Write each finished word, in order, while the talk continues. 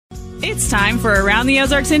It's time for Around the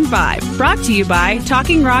Ozarks in 5, brought to you by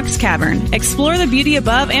Talking Rocks Cavern. Explore the beauty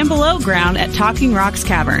above and below ground at Talking Rocks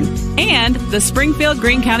Cavern. And the Springfield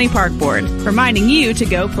Greene County Park Board, reminding you to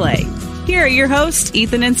go play. Here are your hosts,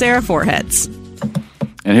 Ethan and Sarah Foreheads.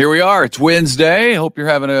 And here we are. It's Wednesday. Hope you're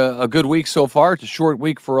having a good week so far. It's a short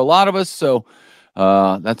week for a lot of us, so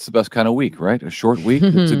that's the best kind of week, right? A short week,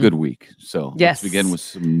 it's a good week. So yes. Let's begin with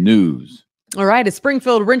some news. All right. A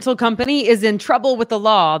Springfield rental company is in trouble with the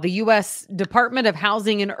law. The U.S. Department of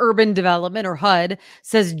Housing and Urban Development, or HUD,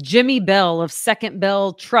 says Jimmy Bell of Second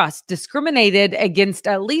Bell Trust discriminated against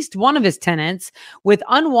at least one of his tenants with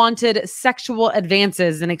unwanted sexual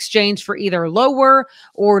advances in exchange for either lower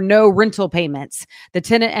or no rental payments. The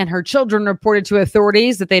tenant and her children reported to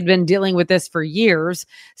authorities that they'd been dealing with this for years.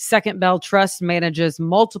 Second Bell Trust manages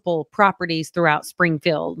multiple properties throughout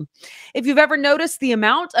Springfield. If you've ever noticed the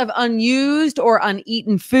amount of unused or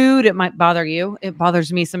uneaten food, it might bother you. It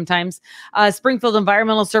bothers me sometimes. Springfield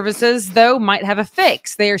Environmental Services, though, might have a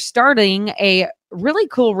fix. They are starting a really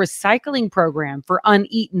cool recycling program for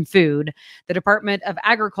uneaten food. The Department of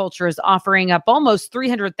Agriculture is offering up almost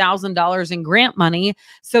 $300,000 in grant money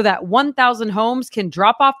so that 1,000 homes can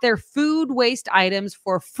drop off their food waste items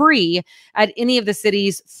for free at any of the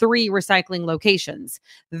city's 3 recycling locations.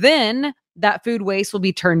 Then that food waste will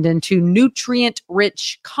be turned into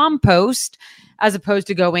nutrient-rich compost as opposed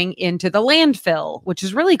to going into the landfill, which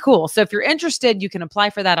is really cool. So if you're interested, you can apply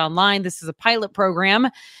for that online. This is a pilot program.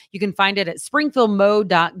 You can find it at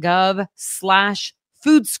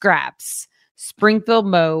springfieldmo.gov/food scraps.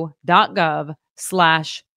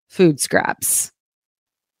 springfieldmo.gov/food scraps.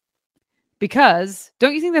 Because,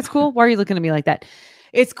 don't you think that's cool? Why are you looking at me like that?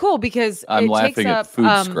 It's cool because I'm laughing at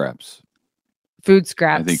food scraps. Food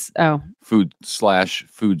scraps. I think food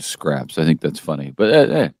scraps. I think that's funny, but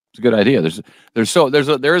it's a good idea. There is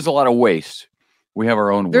a lot of waste. We have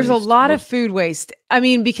our own. There's a lot of food waste. I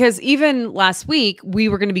mean, because even last week we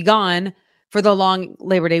were going to be gone for the long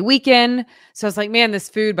Labor Day weekend, so it's like, man, this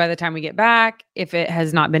food by the time we get back, if it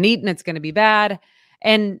has not been eaten, it's going to be bad,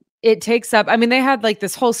 and it takes up. I mean, they had like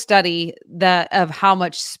this whole study of how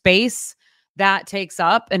much space that takes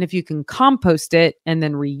up. And if you can compost it and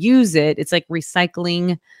then reuse it, it's like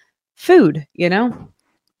recycling food, you know?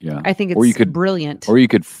 Yeah. I think it's brilliant. Or you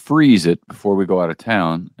could freeze it before we go out of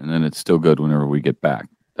town, and then it's still good whenever we get back.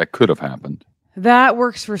 That could have happened. That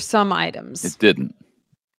works for some items. It didn't.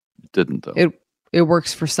 It didn't, though. It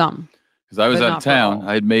works for some. Because I was out of town.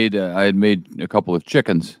 I had made a couple of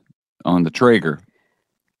chickens on the Traeger.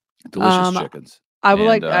 Delicious chickens. I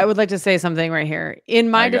would like to say something right here.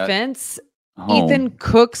 In my defense, Ethan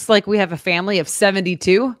cooks like we have a family of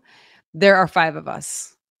 72. There are 5 of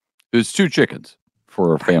us. There's 2 chickens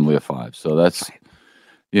for a family of 5. So that's,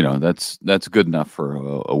 that's good enough for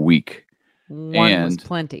a week. One was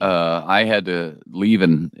plenty. I had to leave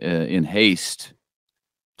in haste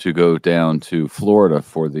to go down to Florida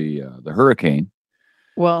for the hurricane.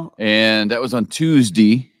 Well, and that was on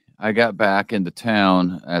Tuesday. I got back into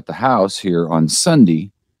town at the house here on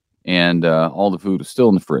Sunday. And all the food was still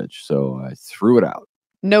in the fridge, so I threw it out.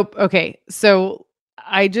 Nope. Okay. So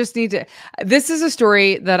I just need to... This is a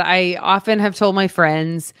story that I often have told my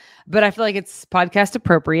friends, but I feel like it's podcast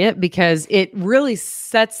appropriate because it really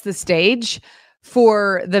sets the stage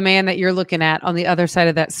for the man that you're looking at on the other side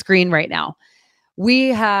of that screen right now. We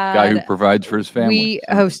had... Guy who provides for his family. We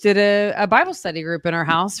hosted a Bible study group in our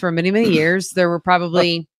house for many, many years. There were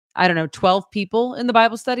probably, 12 people in the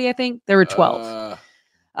Bible study, I think. There were 12.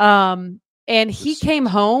 And he came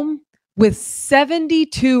home with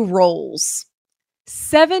 72 rolls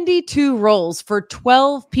for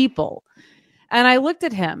 12 people. And I looked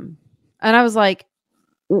at him and I was like,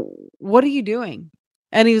 what are you doing?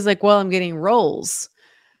 And he was like, well, I'm getting rolls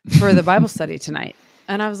for the Bible study tonight.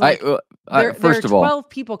 And I was like, there are 12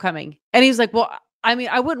 people coming. And he was like, well, I mean,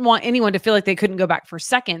 I wouldn't want anyone to feel like they couldn't go back for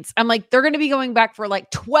seconds. I'm like, they're going to be going back for like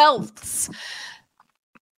 12ths.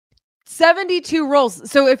 72 rolls.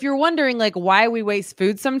 So if you're wondering like why we waste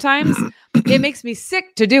food sometimes, it makes me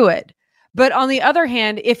sick to do it. But on the other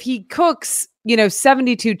hand, if he cooks,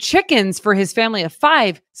 72 chickens for his family of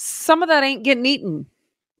 5, some of that ain't getting eaten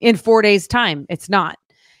in 4 days' time. It's not.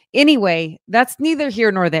 Anyway, that's neither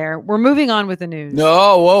here nor there. We're moving on with the news.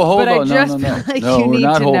 No, whoa, hold on. But I just feel like you need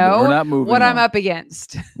to know what I'm up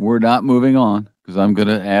against. We're not moving on because I'm going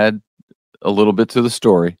to add a little bit to the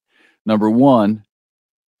story. Number 1,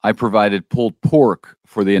 I provided pulled pork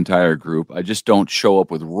for the entire group. I just don't show up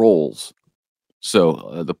with rolls.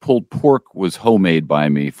 So the pulled pork was homemade by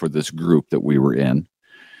me for this group that we were in.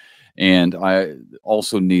 And I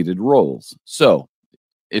also needed rolls. So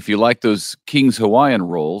if you like those King's Hawaiian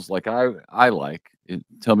rolls, like I like,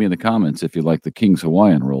 tell me in the comments if you like the King's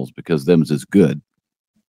Hawaiian rolls, because them's is good.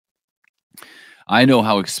 I know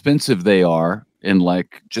how expensive they are in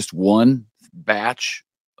like just one batch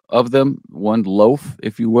of them, one loaf,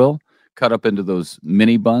 if you will, cut up into those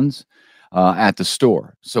mini buns at the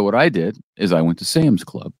store. So what I did is I went to Sam's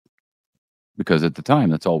Club, because at the time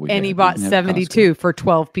that's all we had. And he bought 72 for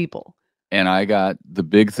 12 people. And I got the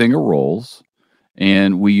big thing of rolls,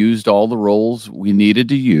 and we used all the rolls we needed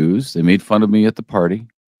to use. They made fun of me at the party,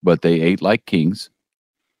 but they ate like King's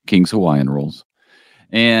Hawaiian rolls.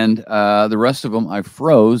 And the rest of them I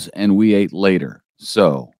froze, and we ate later.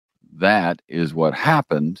 So that is what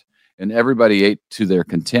happened, and everybody ate to their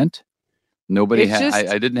content. Nobody had.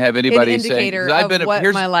 I didn't have anybody saying, "I've been what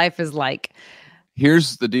my life is like."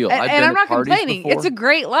 Here's the deal. And I'm not complaining. Before. It's a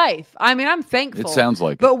great life. I mean, I'm thankful. It sounds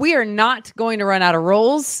like but we are not going to run out of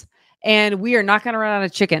rolls, and we are not going to run out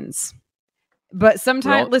of chickens. But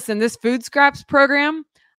sometimes, listen, this food scraps program,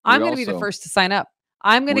 I'm going to be the first to sign up.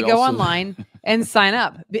 I'm going to go online and sign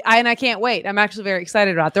up. And I can't wait. I'm actually very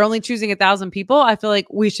excited about it. They're only choosing 1,000 people. I feel like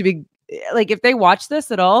we should be, like, if they watch this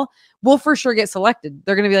at all, we'll for sure get selected.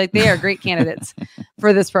 They're going to be like, they are great candidates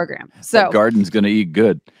for this program. So that garden's going to eat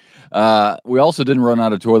good. We also didn't run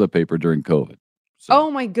out of toilet paper during COVID. So. Oh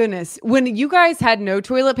my goodness. When you guys had no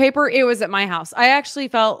toilet paper, it was at my house. I actually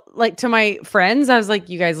felt like, to my friends, I was like,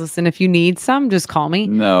 you guys, listen, if you need some, just call me.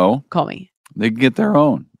 No. Call me. They can get their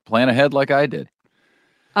own. Plan ahead like I did.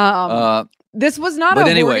 This was not a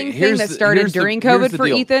hoarding thing that started during COVID for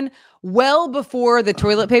Ethan. Well before the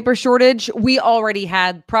toilet paper shortage, we already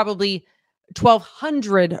had probably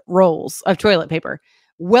 1,200 rolls of toilet paper.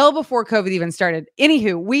 Well before COVID even started.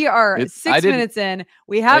 Anywho, we are 6 minutes in.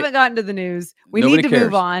 We haven't gotten to the news. We need to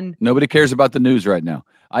move on. Nobody cares about the news right now.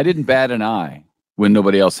 I didn't bat an eye when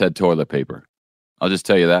nobody else had toilet paper. I'll just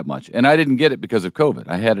tell you that much. And I didn't get it because of COVID.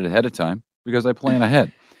 I had it ahead of time because I plan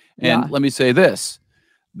ahead. And let me say this,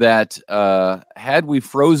 that had we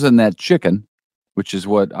frozen that chicken, which is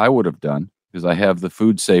what I would have done, because I have the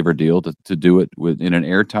Food Saver deal to do it in an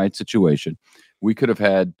airtight situation, we could have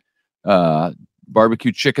had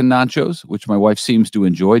barbecue chicken nachos, which my wife seems to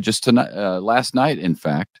enjoy. Just tonight, last night, in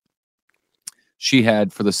fact, she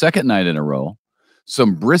had, for the second night in a row,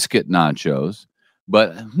 some brisket nachos.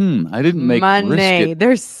 But I didn't make brisket.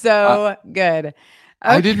 They're so good.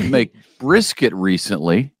 Okay. I didn't make brisket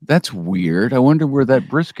recently. That's weird. I wonder where that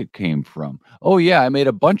brisket came from. Oh, yeah, I made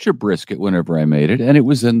a bunch of brisket whenever I made it, and it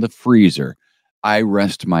was in the freezer. I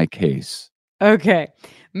rest my case. Okay.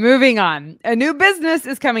 Moving on. A new business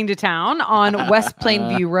is coming to town on West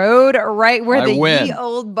Plainview Road, right where ye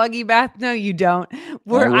old buggy bath. No, you don't.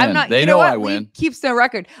 I'm not. They know I win. Keeps no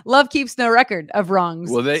record. Love keeps no record of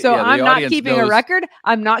wrongs. I'm not keeping a record.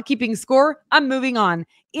 I'm not keeping score. I'm moving on.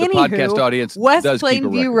 The podcast audience West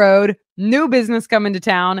Plainview Road, new business coming to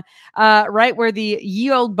town, right where the ye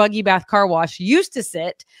old buggy bath car wash used to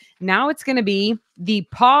sit. Now it's going to be the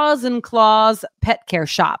Paws and Claws pet care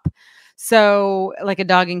shop. So like a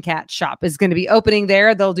dog and cat shop is going to be opening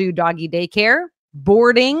there. They'll do doggy daycare,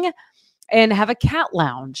 boarding, and have a cat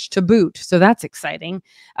lounge to boot. So that's exciting.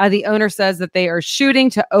 The owner says that they are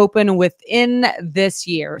shooting to open within this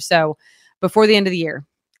year. So before the end of the year.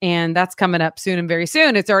 And that's coming up soon and very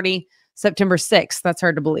soon. It's already September 6th. That's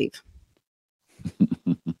hard to believe.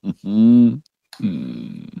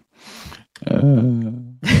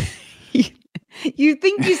 You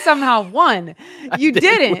think you somehow won. You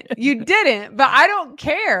didn't. You didn't. But I don't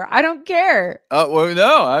care. I don't care. Well,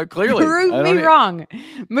 no, clearly. Prove me wrong.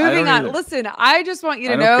 Moving on. Either. Listen, I just want you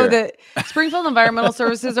to know that Springfield Environmental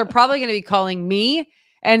Services are probably going to be calling me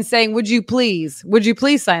and saying, would you please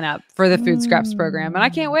sign up for the Food Scraps program? And I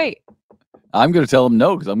can't wait. I'm going to tell them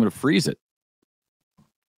no, because I'm going to freeze it.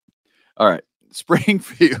 All right.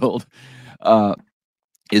 Springfield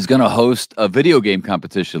is going to host a video game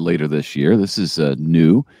competition later this year. This is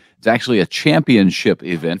new. It's actually a championship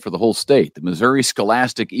event for the whole state, the Missouri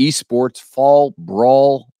Scholastic Esports Fall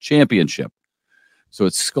Brawl Championship. So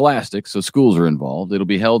it's scholastic, so schools are involved. It'll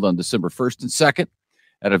be held on December 1st and 2nd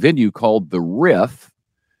at a venue called The Riff,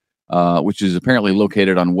 which is apparently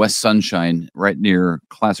located on West Sunshine, right near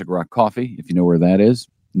Classic Rock Coffee, if you know where that is,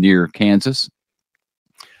 near Kansas.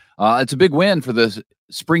 It's a big win for the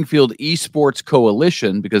Springfield Esports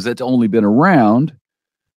Coalition because it's only been around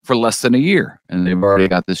for less than a year, and they've already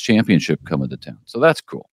got this championship coming to town. So that's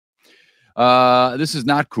cool. This is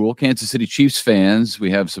not cool. Kansas City Chiefs fans,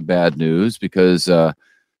 we have some bad news because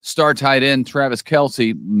star tight end Travis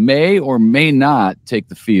Kelce may or may not take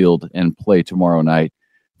the field and play tomorrow night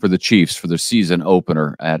for the Chiefs for their season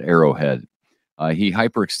opener at Arrowhead. He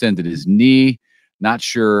hyperextended his knee. Not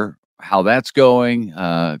sure how that's going.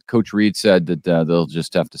 Coach Reed said that they'll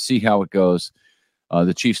just have to see how it goes.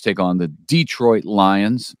 The Chiefs take on the Detroit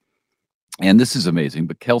Lions. And this is amazing,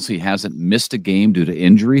 but Kelsey hasn't missed a game due to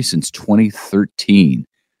injury since 2013.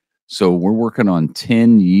 So we're working on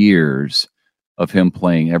 10 years of him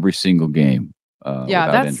playing every single game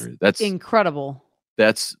without injury. That's incredible.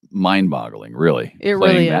 That's mind-boggling, really. It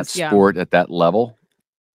playing really that is, sport at that level,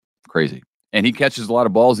 crazy. And he catches a lot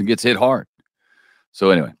of balls and gets hit hard. So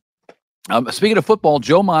anyway, speaking of football,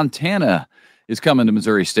 Joe Montana is coming to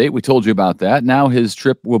Missouri State. We told you about that. Now his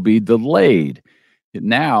trip will be delayed.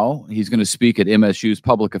 Now he's going to speak at MSU's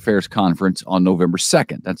Public Affairs Conference on November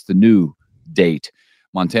 2nd. That's the new date.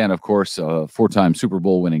 Montana, of course, a four-time Super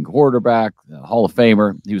Bowl winning quarterback, Hall of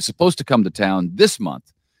Famer. He was supposed to come to town this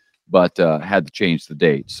month, but had to change the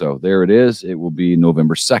date. So there it is. It will be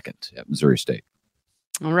November 2nd at Missouri State.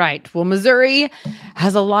 All right. Well, Missouri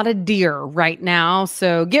has a lot of deer right now,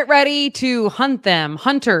 so get ready to hunt them.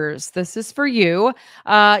 Hunters, this is for you.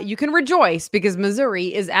 You can rejoice because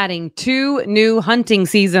Missouri is adding 2 new hunting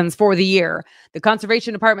seasons for the year. The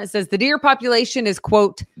Conservation Department says the deer population is,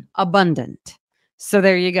 quote, abundant. So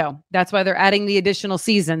there you go. That's why they're adding the additional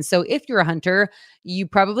season. So if you're a hunter, you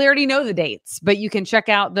probably already know the dates, but you can check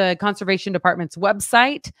out the Conservation Department's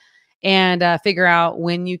website and figure out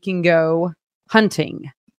when you can go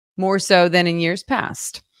hunting, more so than in years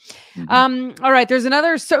past. Mm-hmm. All right. There's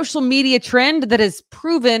another social media trend that has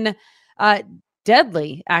proven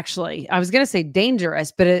deadly, actually. I was going to say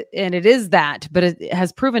dangerous, but it is that, but it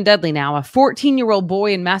has proven deadly now. A 14-year-old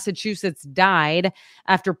boy in Massachusetts died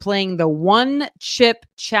after playing the One Chip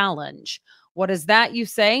Challenge. What is that, you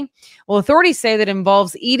say? Well, authorities say that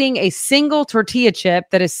involves eating a single tortilla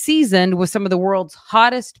chip that is seasoned with some of the world's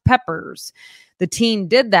hottest peppers. The teen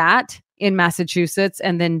did that in Massachusetts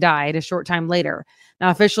and then died a short time later. Now,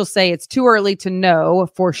 officials say it's too early to know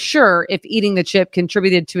for sure if eating the chip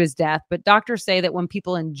contributed to his death, but doctors say that when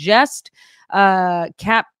people ingest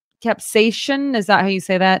capsaicin, is that how you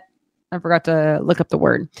say that? I forgot to look up the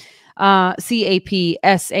word. Capsaicin.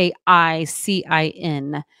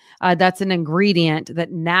 That's an ingredient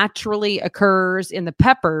that naturally occurs in the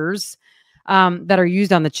peppers that are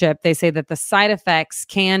used on the chip. They say that the side effects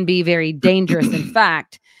can be very dangerous. In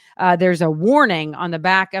fact, there's a warning on the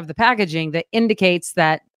back of the packaging that indicates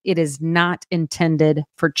that it is not intended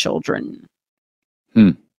for children.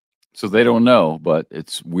 So they don't know, but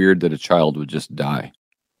it's weird that a child would just die.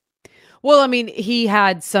 Well, I mean, he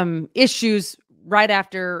had some issues right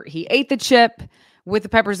after he ate the chip with the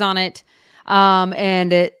peppers on it.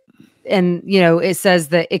 It says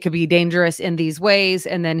that it could be dangerous in these ways.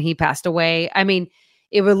 And then he passed away. I mean,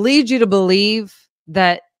 it would lead you to believe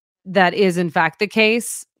that that is in fact the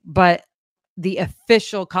case, but the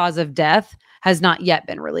official cause of death has not yet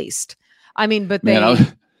been released. I mean, but they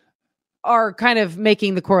are kind of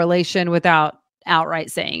making the correlation without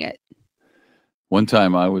outright saying it. One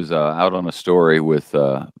time I was out on a story with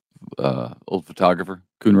old photographer,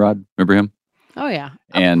 Coonrod. Remember him? Oh, yeah.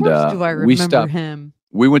 And of course do I remember him.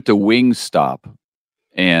 We went to Wingstop,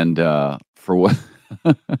 and for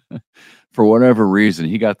whatever reason,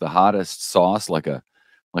 he got the hottest sauce, like a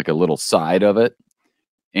little side of it.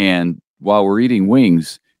 And while we're eating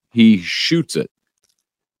wings, he shoots it,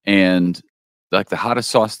 and like the hottest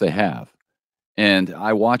sauce they have. And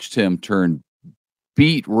I watched him turn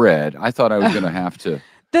beet red. I thought I was going to have to.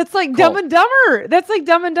 That's like Dumb and Dumber. That's like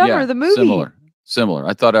Dumb and Dumber, the movie. Similar.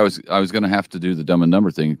 I thought I was going to have to do the Dumb and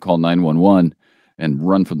Dumber thing, call 911 and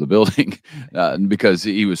run from the building because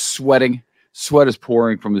he was sweating. Sweat is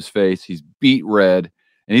pouring from his face. He's beet red,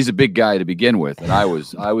 and he's a big guy to begin with. And I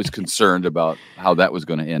was concerned about how that was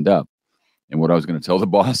going to end up and what I was going to tell the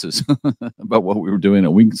bosses about what we were doing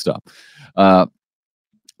at Wingstop.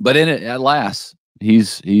 But in it, at last,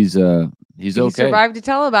 he's okay. He survived to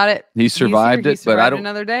tell about it. He survived it, but I don't.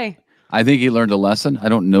 Another day. I think he learned a lesson. I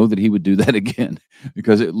don't know that he would do that again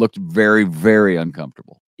because it looked very, very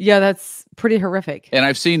uncomfortable. Yeah, that's pretty horrific. And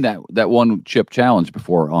I've seen that one chip challenge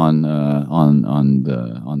before on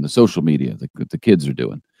the social media that the kids are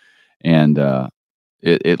doing, and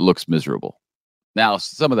it looks miserable. Now,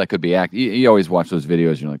 some of that could be act. You always watch those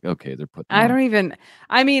videos. You're like, okay, they're putting.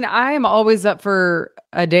 I am always up for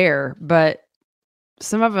a dare, but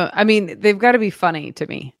some of them. I mean, they've got to be funny to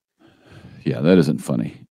me. Yeah, that isn't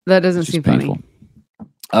funny. That doesn't seem painful.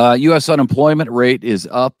 Funny. U.S. unemployment rate is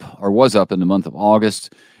up, or was up in the month of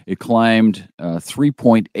August. It climbed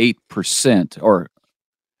 3.8%, or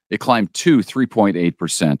it climbed to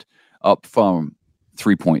 3.8%, up from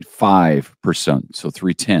 3.5%, so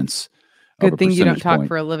 0.3. Good thing you don't talk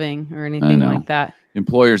for a living or anything like that.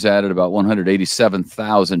 Employers added about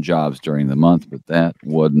 187,000 jobs during the month, but that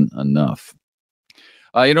wasn't enough.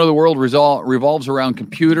 The world revolves around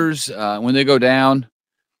computers. When they go down,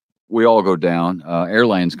 we all go down.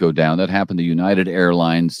 Airlines go down. That happened to United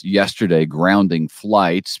Airlines yesterday, grounding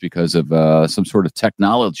flights because of some sort of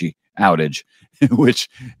technology outage, which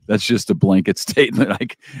that's just a blanket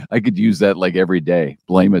statement. I could use that like every day.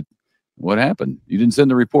 Blame it. What happened? You didn't send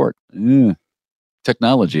the report.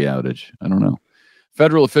 Technology outage. I don't know.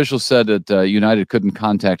 Federal officials said that United couldn't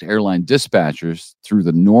contact airline dispatchers through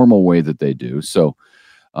the normal way that they do. So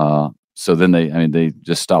then they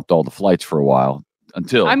just stopped all the flights for a while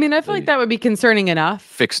until. I feel like that would be concerning enough.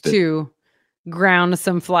 Fixed it. To ground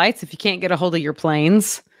some flights if you can't get a hold of your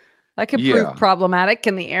planes. That could prove problematic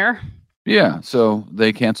in the air. Yeah. So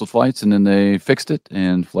they canceled flights and then they fixed it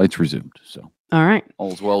and flights resumed. So. All right.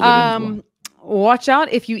 All's well that ends well. Watch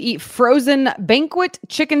out if you eat frozen banquet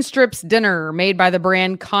chicken strips dinner made by the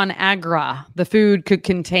brand ConAgra. The food could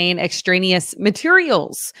contain extraneous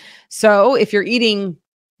materials. So if you're eating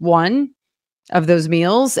one of those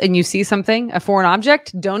meals and you see something, a foreign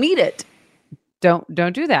object, don't eat it.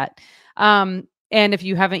 Don't do that. And if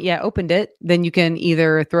you haven't yet opened it, then you can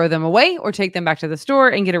either throw them away or take them back to the store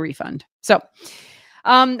and get a refund. So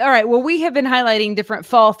all right. Well, we have been highlighting different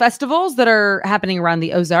fall festivals that are happening around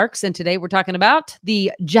the Ozarks. And today we're talking about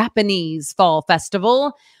the Japanese Fall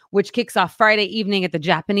Festival, which kicks off Friday evening at the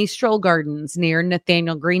Japanese Stroll Gardens near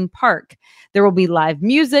Nathaniel Green Park. There will be live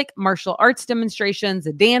music, martial arts demonstrations,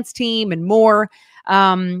 a dance team, and more.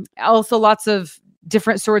 Also lots of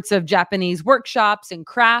different sorts of Japanese workshops and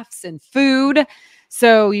crafts and food.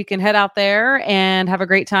 So you can head out there and have a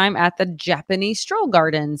great time at the Japanese Stroll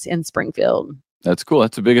Gardens in Springfield. That's cool.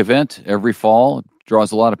 That's a big event every fall. It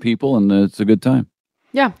draws a lot of people, and it's a good time.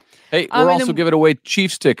 Yeah. Hey, we're also giving away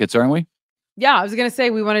Chiefs tickets, aren't we? Yeah, I was going to say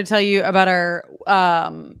we wanted to tell you about our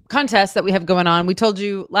contest that we have going on. We told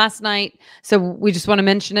you last night, so we just want to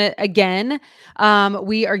mention it again.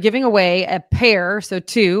 We are giving away a pair, so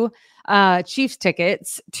 2 Chiefs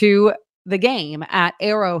tickets to the game at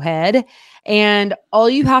Arrowhead. And all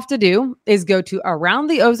you have to do is go to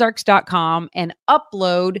aroundtheozarks.com and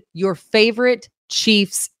upload your favorite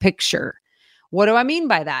Chiefs picture. What do I mean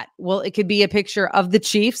by that? Well, it could be a picture of the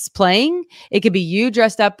Chiefs playing. It could be you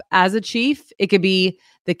dressed up as a Chief. It could be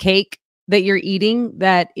the cake that you're eating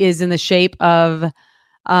that is in the shape of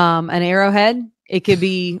an arrowhead. It could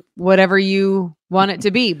be whatever you want it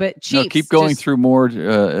to be. But Chiefs. No, keep going through more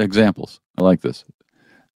examples. I like this.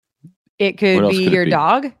 It could be your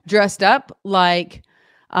dog dressed up like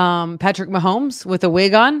Patrick Mahomes with a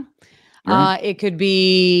wig on. Right. It could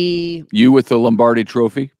be you with the Lombardi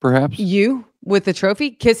trophy, perhaps. You with the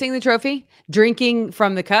trophy, kissing the trophy, drinking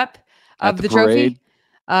from the cup of the trophy.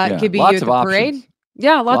 It could be you at the parade.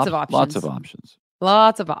 Yeah, lots of options. Lots of options.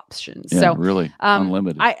 Lots of options. Yeah, so really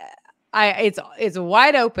unlimited. It's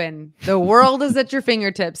wide open. The world is at your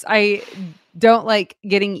fingertips. I don't like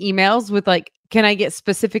getting emails with like, can I get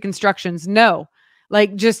specific instructions? No,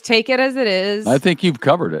 like just take it as it is. I think you've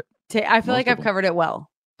covered it. I feel like I've covered it well.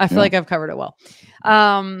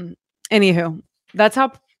 Anywho, that's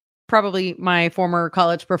how probably my former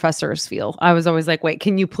college professors feel. I was always like, wait,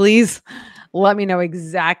 can you please let me know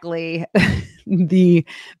exactly the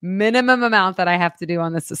minimum amount that I have to do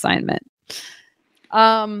on this assignment?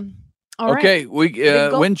 Okay, we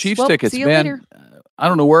win Chiefs tickets, man. Later. I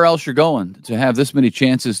don't know where else you're going to have this many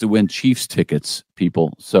chances to win Chiefs tickets,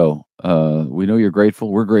 people. So we know you're grateful.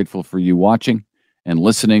 We're grateful for you watching and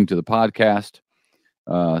listening to the podcast.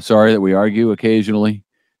 Sorry that we argue occasionally,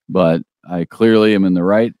 but I clearly am in the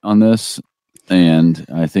right on this, and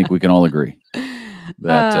I think we can all agree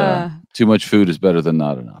that too much food is better than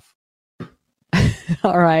not enough.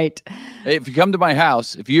 All right. Hey, if you come to my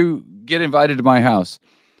house, if you get invited to my house,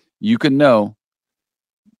 you can know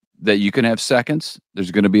that you can have seconds.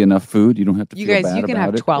 There's going to be enough food. You don't have to feel bad about it. You can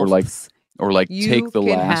have 12ths. Or like take the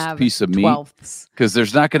last piece of meat. Because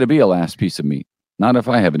there's not going to be a last piece of meat. Not if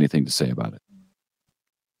I have anything to say about it.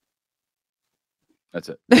 That's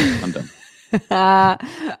it. I'm done.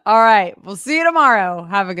 All right. We'll see you tomorrow.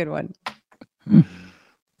 Have a good one.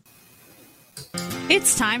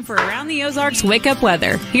 It's time for Around the Ozarks Wake Up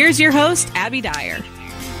Weather. Here's your host, Abby Dyer.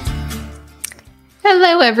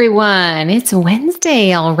 Hello, everyone. It's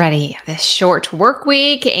Wednesday already. This short work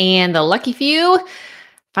week, and the lucky few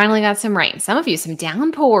Finally got some rain. Some of you, some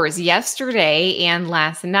downpours yesterday and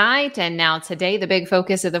last night. And now today, the big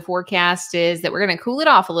focus of the forecast is that we're going to cool it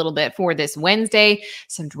off a little bit for this Wednesday.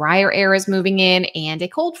 Some drier air is moving in and a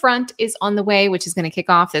cold front is on the way, which is going to kick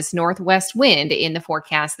off this northwest wind in the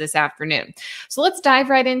forecast this afternoon. So let's dive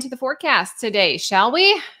right into the forecast today, shall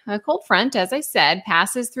we? A cold front, as I said,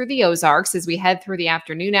 passes through the Ozarks as we head through the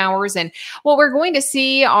afternoon hours. And what we're going to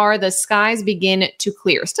see are the skies begin to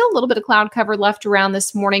clear. Still a little bit of cloud cover left around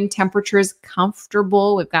this morning. Temperatures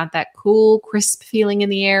comfortable. We've got that cool, crisp feeling in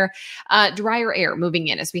the air. Drier air moving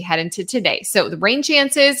in as we head into today. So the rain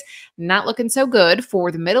chances not looking so good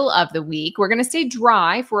for the middle of the week. We're going to stay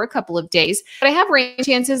dry for a couple of days, but I have rain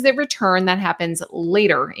chances that return. That happens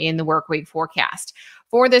later in the work week forecast.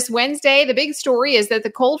 For this Wednesday, the big story is that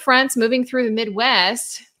the cold fronts moving through the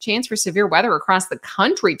Midwest, chance for severe weather across the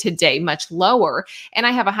country today, much lower. And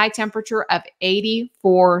I have a high temperature of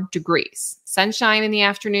 84 degrees. Sunshine in the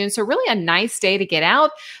afternoon. So really a nice day to get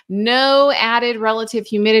out. No added relative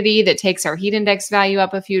humidity that takes our heat index value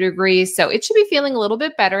up a few degrees. So it should be feeling a little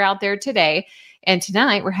bit better out there today. And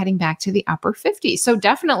tonight we're heading back to the upper 50s. So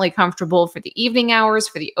definitely comfortable for the evening hours,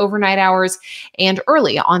 for the overnight hours, and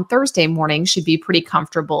early on Thursday morning should be pretty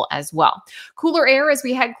comfortable as well. Cooler air as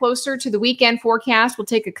we head closer to the weekend forecast will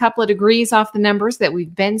take a couple of degrees off the numbers that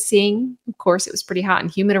we've been seeing. Of course, it was pretty hot and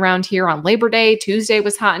humid around here on Labor Day. Tuesday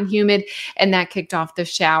was hot and humid, and that kicked off the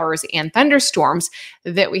showers and thunderstorms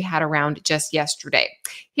that we had around just yesterday.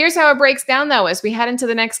 Here's how it breaks down, though, as we head into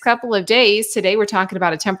the next couple of days. Today, we're talking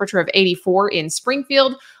about a temperature of 84 in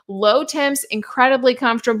Springfield. Low temps, incredibly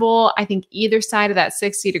comfortable. I think either side of that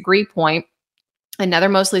 60-degree point. Another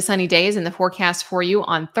mostly sunny day is in the forecast for you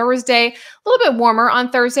on Thursday. A little bit warmer on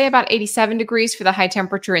Thursday, about 87 degrees for the high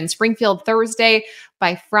temperature in Springfield Thursday.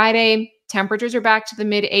 By Friday, temperatures are back to the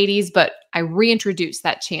mid-80s, but I reintroduced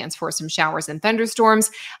that chance for some showers and thunderstorms.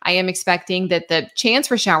 I am expecting that the chance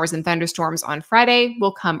for showers and thunderstorms on Friday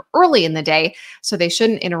will come early in the day, so they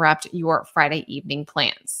shouldn't interrupt your Friday evening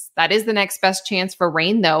plans. That is the next best chance for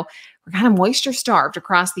rain, though. We're kind of moisture starved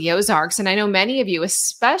across the Ozarks. And I know many of you,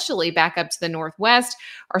 especially back up to the Northwest,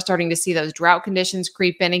 are starting to see those drought conditions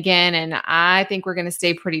creep in again. And I think we're going to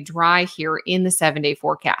stay pretty dry here in the 7-day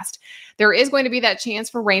forecast. There is going to be that chance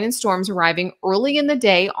for rain and storms arriving early in the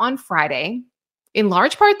day on Friday. In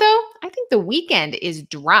large part, though, I think the weekend is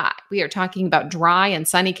dry. We are talking about dry and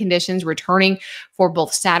sunny conditions returning for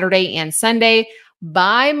both Saturday and Sunday.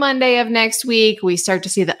 By Monday of next week, we start to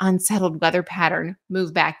see the unsettled weather pattern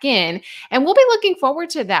move back in. And we'll be looking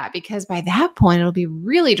forward to that because by that point, it'll be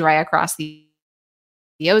really dry across the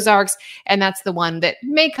Ozarks. And that's the one that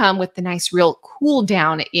may come with the nice real cool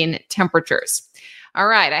down in temperatures. All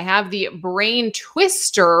right, I have the brain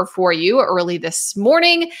twister for you early this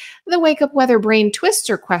morning. The wake up weather brain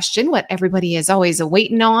twister question, what everybody is always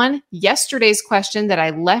waiting on. Yesterday's question that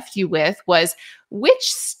I left you with was, which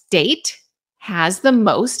state has the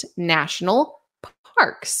most national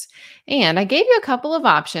parks? And I gave you a couple of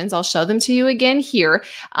options. I'll show them to you again here.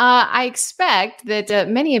 I expect that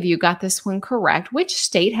many of you got this one correct. Which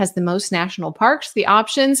state has the most national parks? The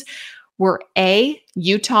options were A,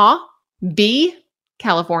 Utah, B,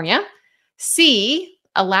 California, C,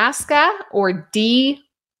 Alaska, or D,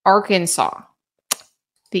 Arkansas.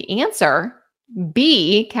 The answer,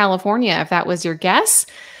 B, California, if that was your guess.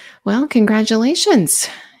 Well, congratulations.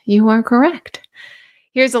 You are correct.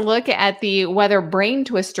 Here's a look at the weather brain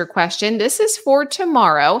twister question. This is for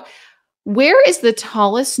tomorrow. Where is the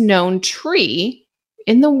tallest known tree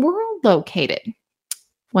in the world located?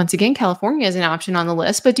 Once again, California is an option on the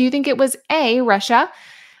list, but do you think it was A, Russia,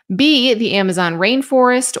 B, the Amazon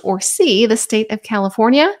rainforest, or C, the state of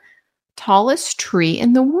California? Tallest tree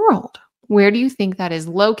in the world. Where do you think that is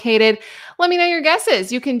located? Let me know your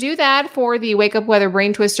guesses. You can do that for the Wake Up Weather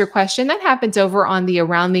Brain Twister question. That happens over on the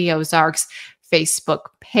Around the Ozarks Facebook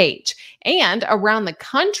page. And around the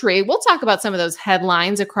country, we'll talk about some of those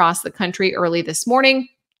headlines across the country early this morning.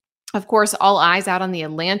 Of course, all eyes out on the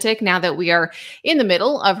Atlantic now that we are in the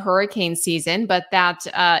middle of hurricane season. But that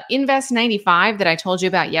Invest 95 that I told you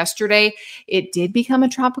about yesterday, it did become a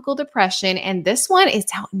tropical depression. And this one is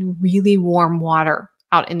out in really warm water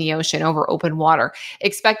out in the ocean over open water,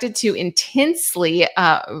 expected to intensely,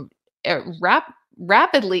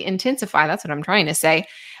 rapidly intensify. That's what I'm trying to say.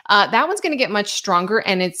 That one's going to get much stronger,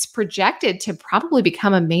 and it's projected to probably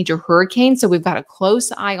become a major hurricane. So we've got a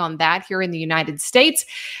close eye on that here in the United States.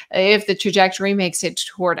 If the trajectory makes it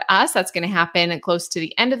toward us, that's going to happen close to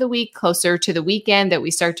the end of the week, closer to the weekend that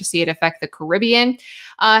we start to see it affect the Caribbean.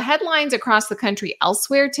 Headlines across the country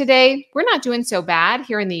elsewhere today. We're not doing so bad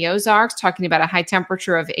here in the Ozarks, talking about a high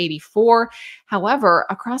temperature of 84. However,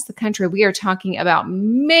 across the country, we are talking about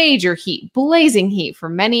major heat, blazing heat for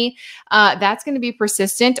many. That's going to be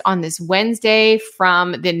persistent on this Wednesday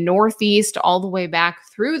from the Northeast all the way back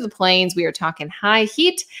through the plains. We are talking high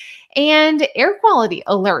heat. And air quality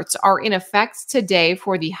alerts are in effect today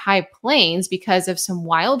for the high plains because of some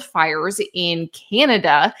wildfires in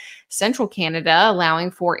Canada, central Canada,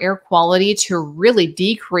 allowing for air quality to really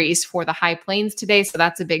decrease for the high plains today. So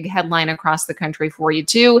that's a big headline across the country for you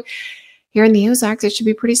too. Here in the Ozarks, it should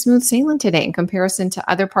be pretty smooth sailing today in comparison to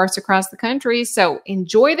other parts across the country. So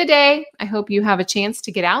enjoy the day. I hope you have a chance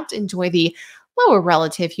to get out, enjoy the lower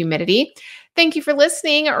relative humidity. Thank you for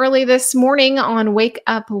listening early this morning on Wake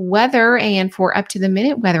Up Weather, and for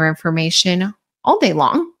up-to-the-minute weather information all day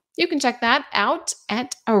long, you can check that out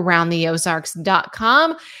at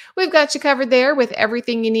aroundtheozarks.com. We've got you covered there with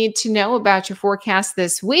everything you need to know about your forecast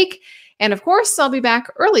this week. And of course, I'll be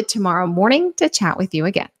back early tomorrow morning to chat with you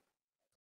again.